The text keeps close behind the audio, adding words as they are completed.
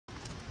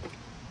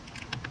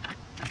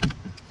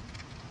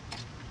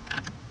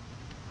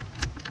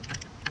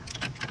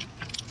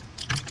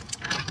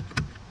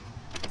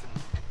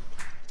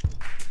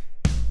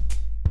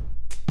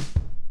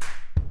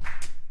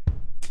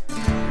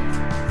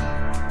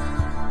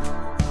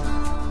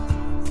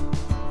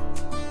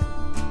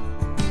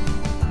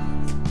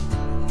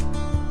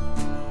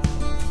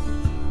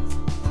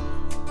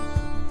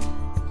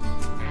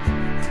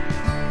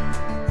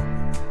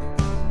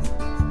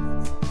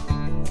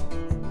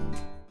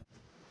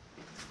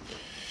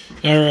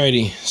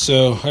Alrighty,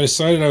 so I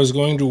decided I was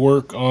going to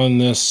work on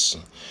this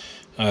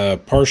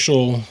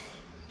partial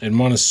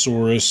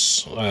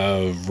Admonosaurus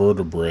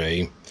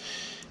vertebrae,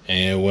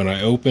 and when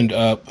I opened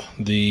up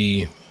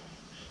the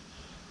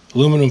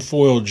aluminum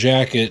foil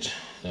jacket,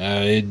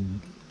 it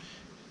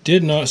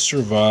did not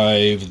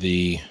survive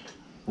the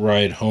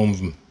ride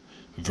home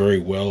very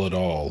well at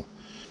all.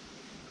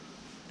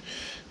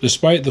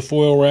 Despite the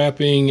foil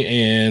wrapping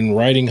and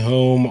riding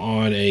home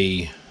on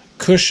a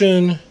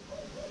cushion,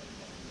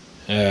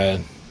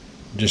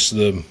 just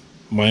the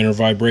minor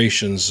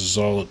vibrations is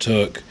all it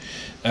took.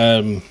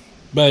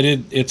 But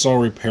it's all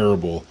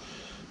repairable.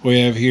 We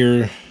have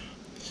here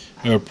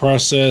a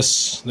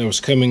process that was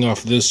coming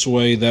off this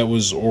way that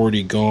was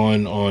already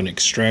gone on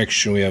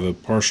extraction. We have a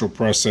partial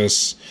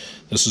process.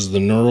 This is the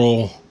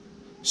neural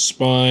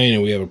spine,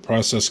 and we have a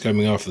process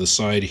coming off the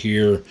side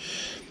here.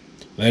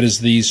 That is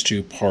these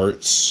two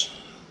parts.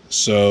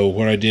 So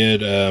what I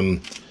did,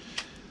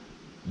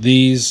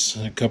 these,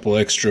 a couple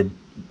extra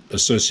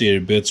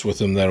associated bits with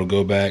them that'll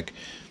go back.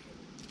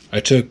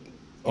 I took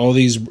all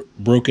these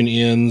broken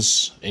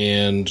ends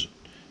and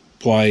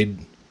applied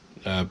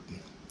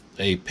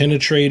a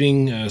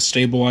penetrating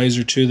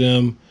stabilizer to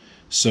them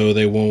so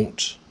they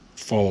won't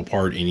fall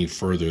apart any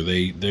further.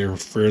 They're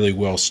fairly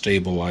well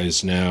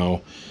stabilized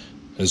now,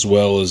 as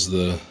well as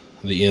the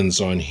ends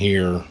on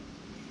here.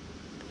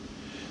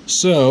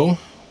 So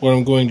what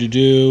I'm going to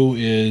do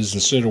is,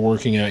 instead of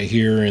working out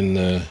here in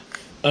the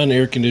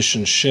unair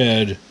conditioned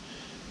shed,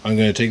 I'm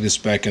going to take this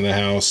back in the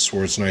house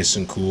where it's nice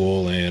and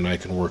cool and I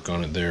can work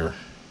on it there.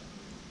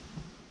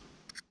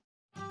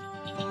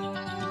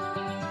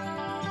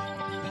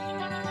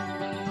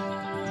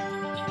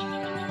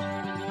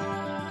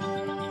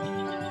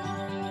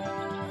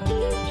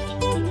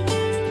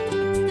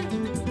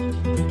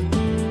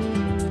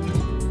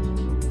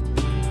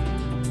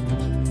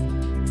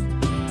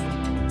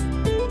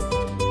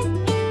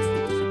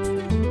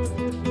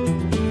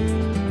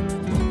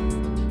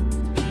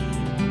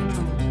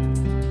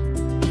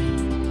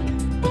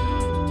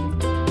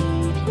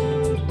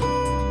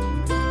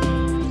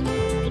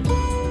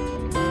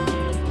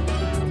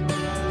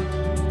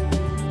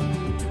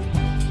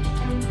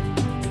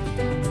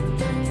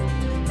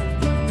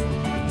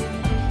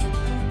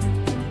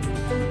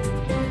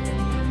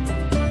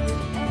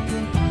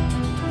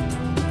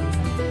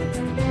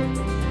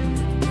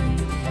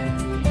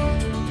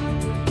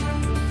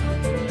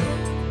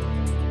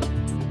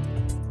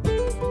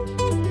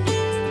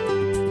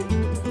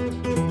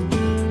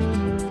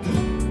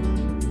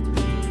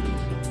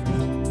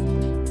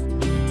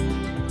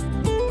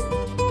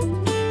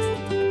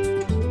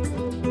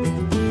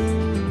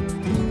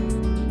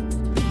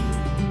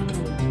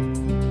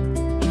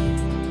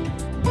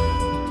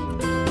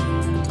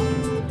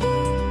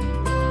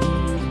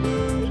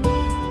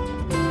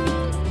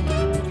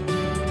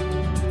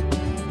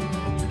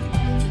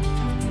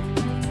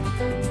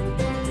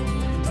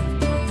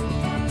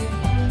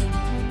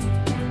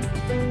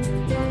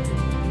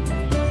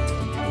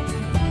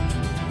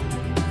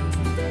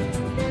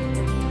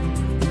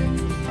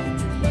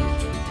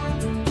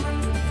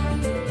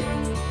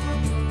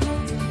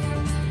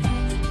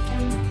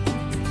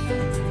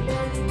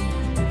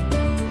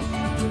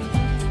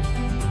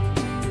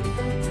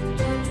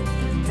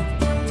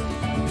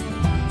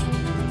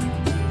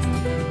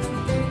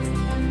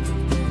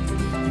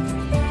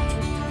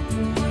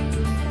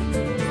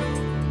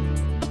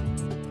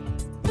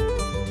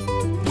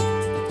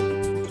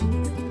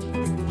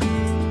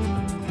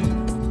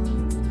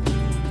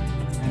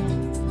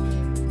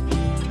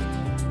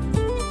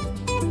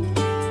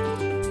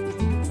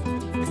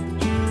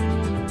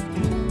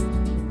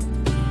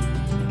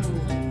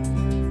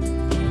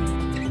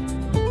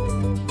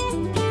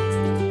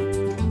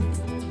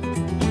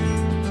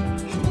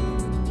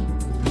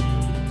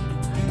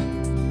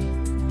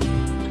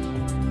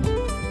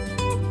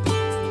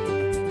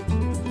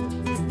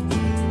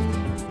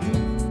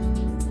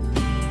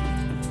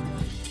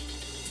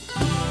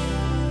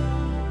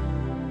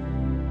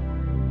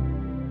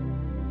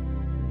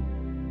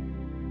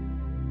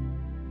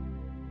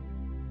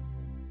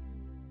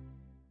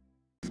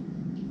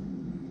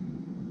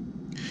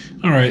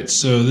 Alright,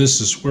 so this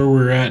is where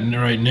we're at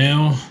right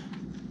now.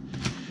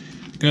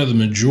 Got the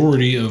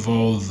majority of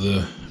all of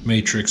the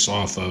matrix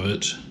off of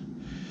it.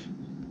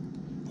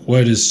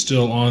 What is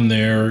still on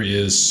there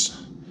is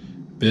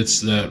bits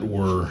that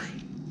were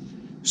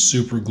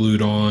super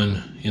glued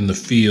on in the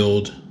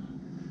field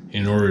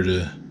in order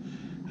to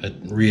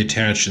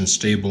reattach and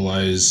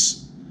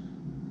stabilize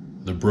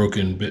the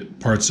broken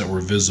parts that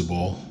were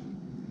visible.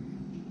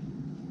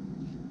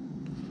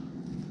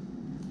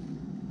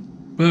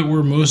 But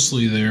we're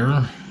mostly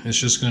there. It's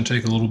just going to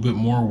take a little bit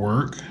more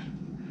work.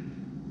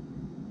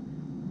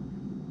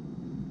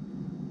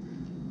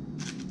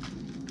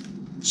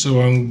 So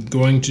what I'm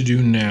going to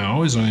do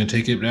now is I'm going to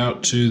take it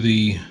out to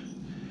the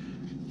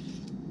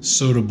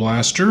soda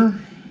blaster,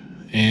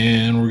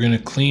 and we're going to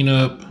clean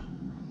up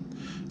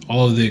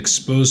all of the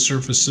exposed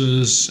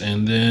surfaces,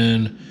 and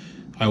then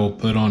I will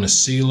put on a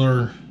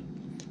sealer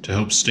to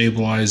help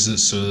stabilize it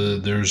so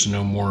that there's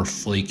no more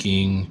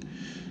flaking.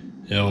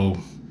 It'll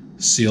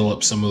seal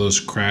up some of those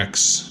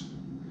cracks.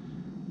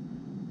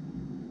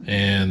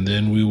 And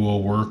then we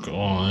will work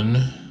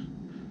on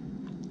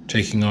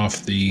taking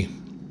off the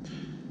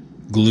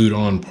glued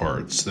on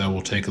parts. That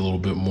will take a little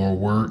bit more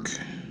work,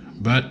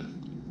 but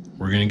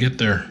we're going to get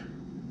there.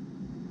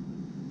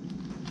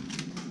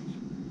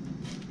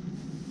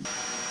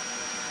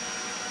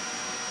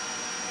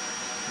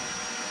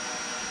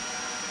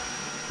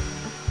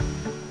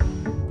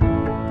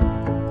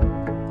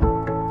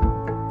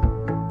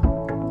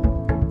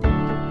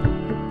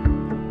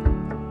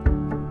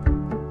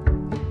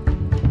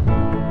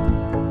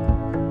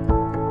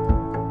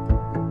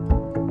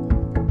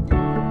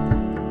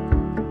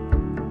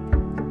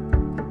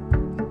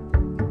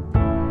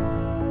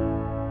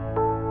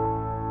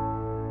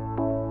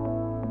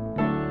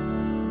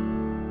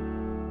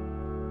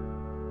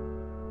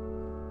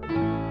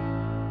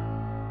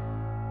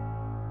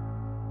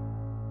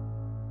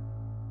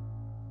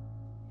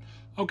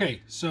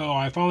 Okay, so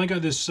I finally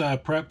got this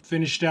prep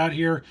finished out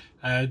here.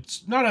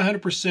 It's not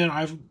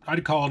 100%.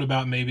 I'd call it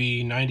about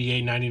maybe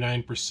 98,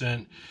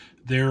 99%.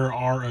 There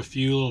are a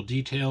few little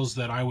details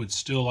that I would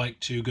still like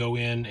to go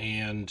in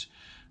and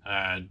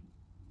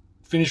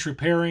finish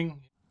repairing.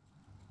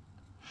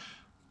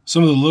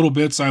 Some of the little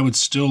bits I would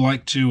still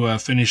like to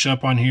finish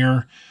up on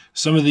here.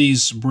 Some of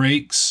these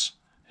breaks,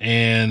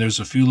 and there's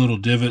a few little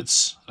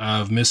divots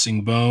of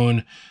missing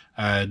bone.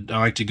 I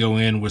like to go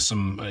in with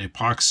some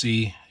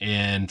epoxy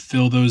and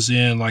fill those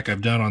in like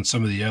I've done on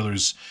some of the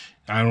others.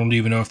 I don't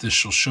even know if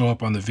this will show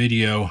up on the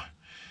video.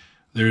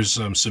 There's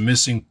some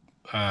missing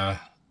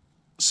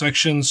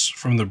sections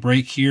from the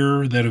break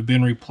here that have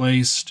been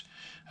replaced.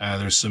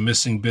 There's some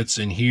missing bits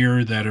in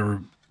here that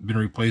have been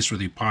replaced with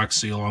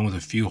epoxy, along with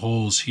a few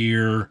holes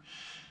here.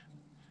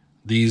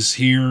 These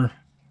here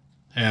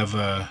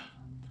have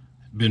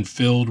been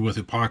filled with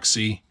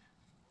epoxy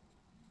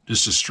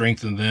just to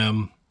strengthen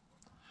them.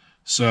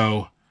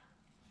 So,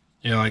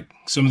 you know, like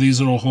some of these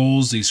little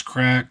holes, these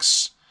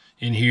cracks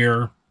in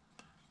here,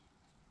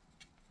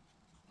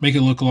 make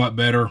it look a lot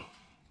better.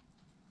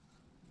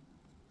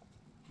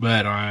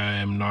 But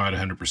I'm not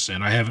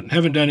 100%. I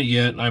haven't done it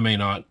yet. I may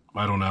not.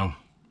 I don't know.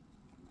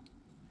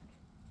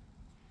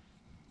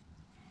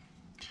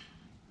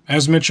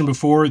 As mentioned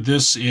before,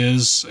 this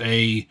is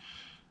a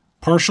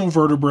partial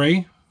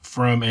vertebrae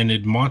from an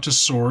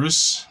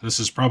Edmontosaurus. This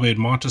is probably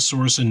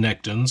Edmontosaurus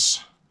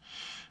annectens.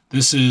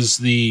 This is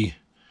the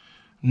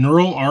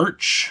neural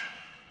arch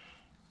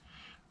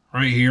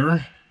right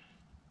here.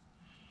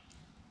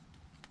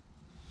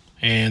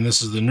 And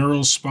this is the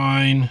neural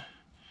spine.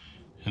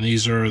 And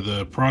these are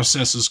the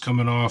processes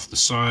coming off the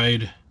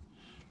side.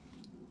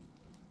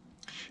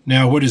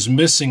 Now what is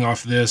missing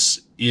off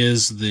this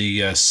is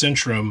the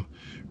centrum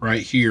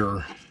right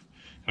here.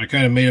 I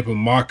kind of made up a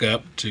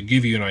mock-up to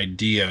give you an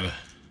idea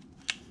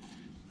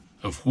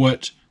of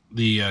what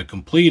the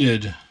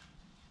completed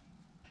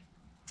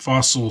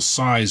fossil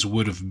size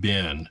would have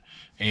been,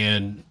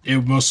 and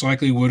it most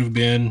likely would have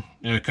been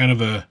kind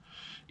of a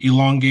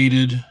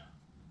elongated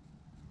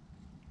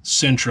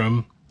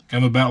centrum,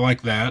 kind of about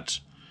like that.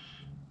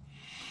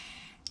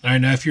 All right,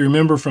 now if you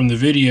remember from the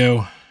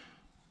video,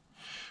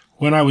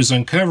 when I was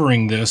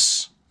uncovering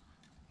this,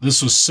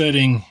 this was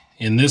sitting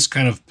in this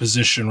kind of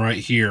position right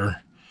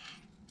here.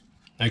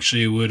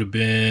 Actually, it would have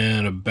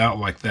been about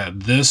like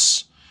that.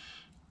 This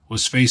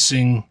was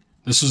facing,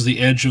 this was the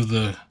edge of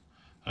the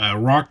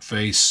rock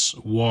face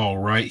wall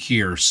right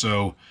here.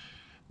 So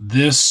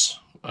this,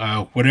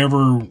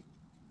 whatever,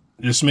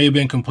 this may have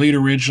been complete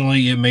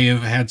originally. It may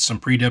have had some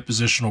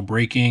pre-depositional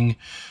breaking,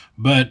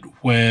 but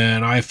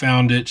when I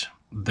found it,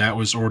 that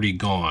was already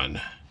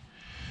gone.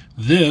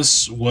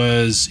 This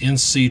was in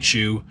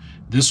situ.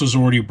 This was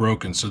already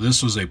broken. So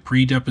this was a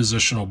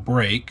pre-depositional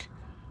break,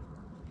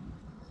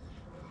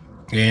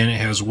 and it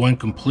has one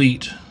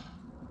complete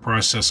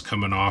process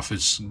coming off.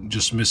 It's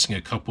just missing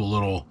a couple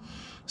little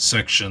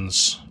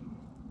sections.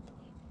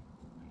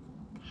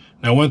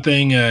 Now one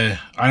thing, I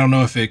don't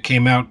know if it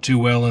came out too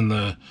well in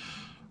the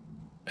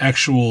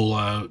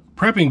actual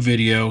prepping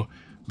video,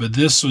 but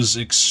this was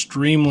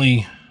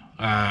extremely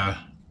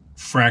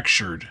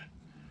fractured.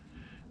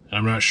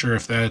 I'm not sure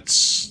if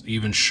that's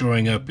even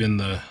showing up in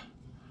the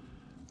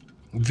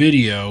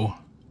video.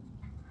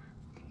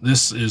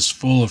 This is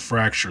full of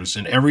fractures,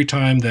 and every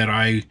time that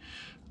I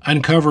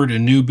uncovered a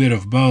new bit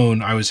of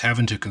bone, I was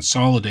having to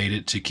consolidate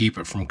it to keep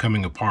it from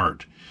coming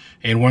apart.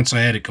 And once I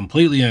had it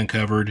completely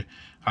uncovered,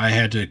 I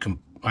had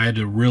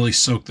to really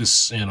soak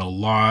this in a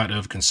lot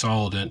of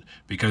consolidant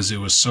because it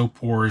was so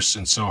porous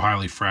and so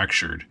highly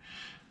fractured.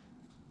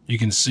 You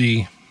can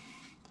see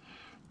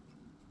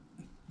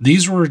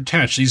these were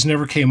attached. These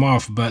never came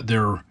off, but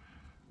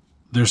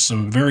there's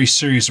some very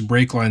serious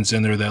break lines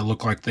in there that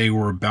look like they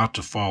were about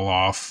to fall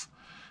off.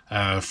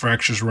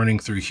 Fractures running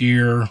through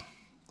here.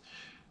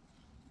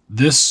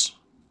 This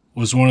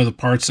was one of the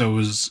parts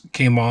that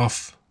came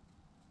off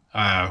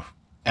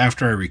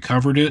after I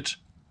recovered it.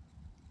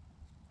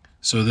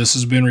 So this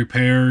has been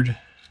repaired.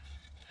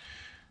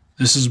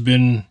 This has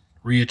been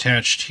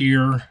reattached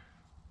here.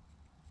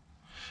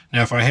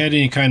 Now, if I had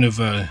any kind of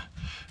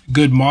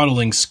good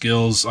modeling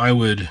skills, I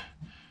would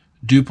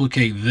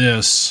duplicate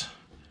this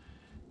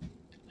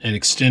and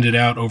extend it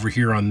out over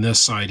here on this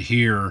side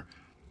here,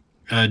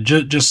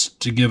 just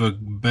to give a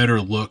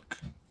better look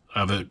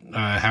of it,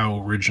 how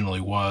it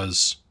originally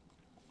was.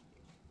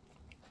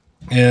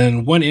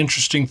 And one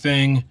interesting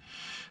thing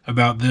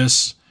about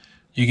this,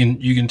 you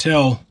can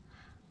tell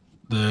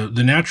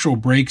the natural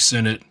breaks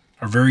in it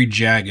are very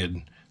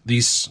jagged.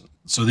 These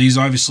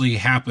obviously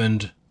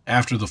happened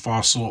after the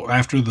fossil,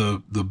 after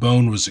the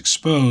bone was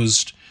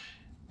exposed.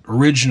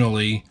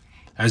 Originally,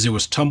 as it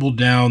was tumbled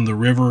down the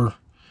river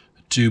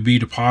to be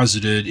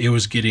deposited, it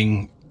was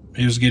getting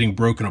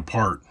broken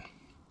apart.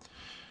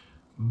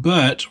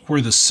 But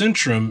where the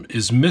centrum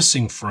is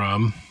missing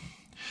from,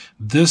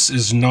 this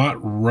is not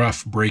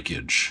rough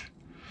breakage.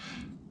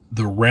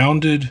 The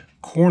rounded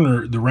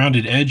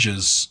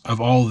edges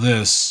of all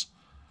this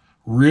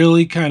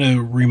really kind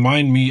of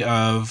remind me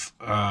of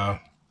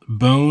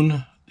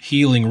bone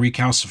healing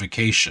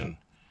recalcification.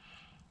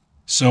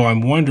 So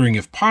I'm wondering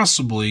if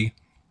possibly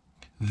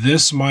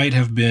this might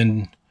have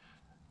been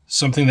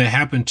something that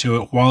happened to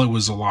it while it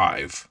was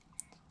alive.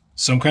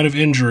 Some kind of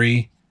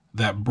injury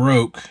that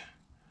broke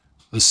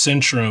the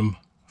centrum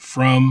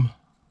from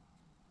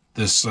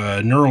this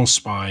neural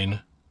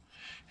spine,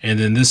 and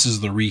then this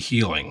is the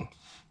rehealing.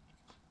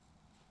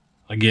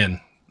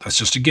 Again, that's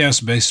just a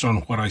guess based on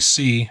what I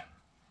see.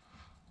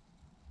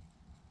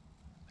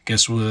 I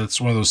guess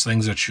that's one of those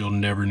things that you'll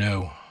never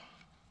know.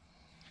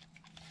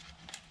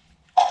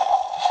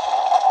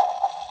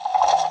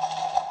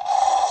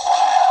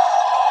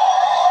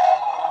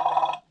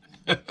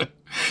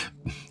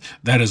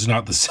 That is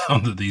not the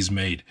sound that these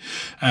made.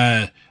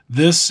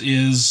 This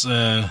is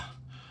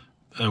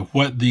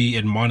what the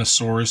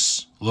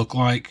Edmontosaurus look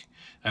like.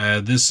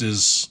 This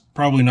is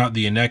probably not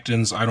the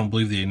Anectons. I don't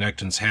believe the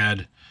Anectons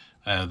had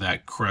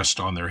that crest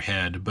on their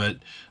head, but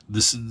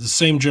this is the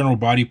same general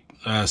body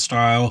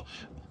style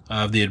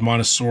of the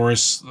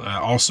Edmontosaurus,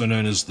 also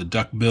known as the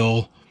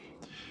duckbill.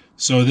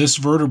 So this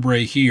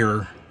vertebrae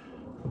here,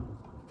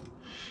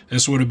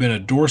 this would have been a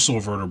dorsal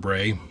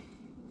vertebrae,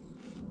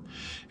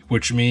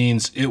 which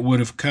means it would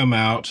have come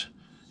out,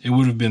 it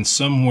would have been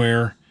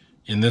somewhere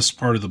in this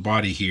part of the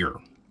body here.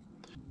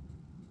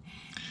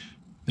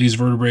 These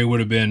vertebrae would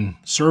have been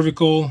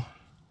cervical,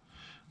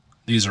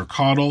 these are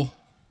caudal,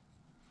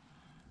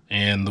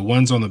 and the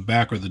ones on the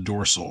back are the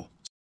dorsal.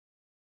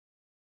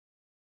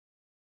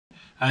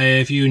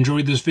 If you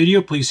enjoyed this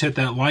video, please hit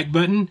that like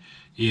button.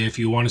 If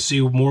you want to see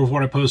more of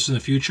what I post in the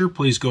future,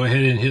 please go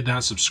ahead and hit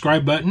that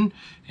subscribe button.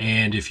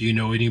 And if you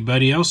know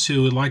anybody else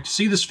who would like to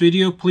see this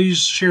video, please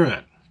share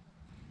it.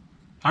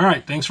 All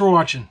right, thanks for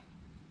watching.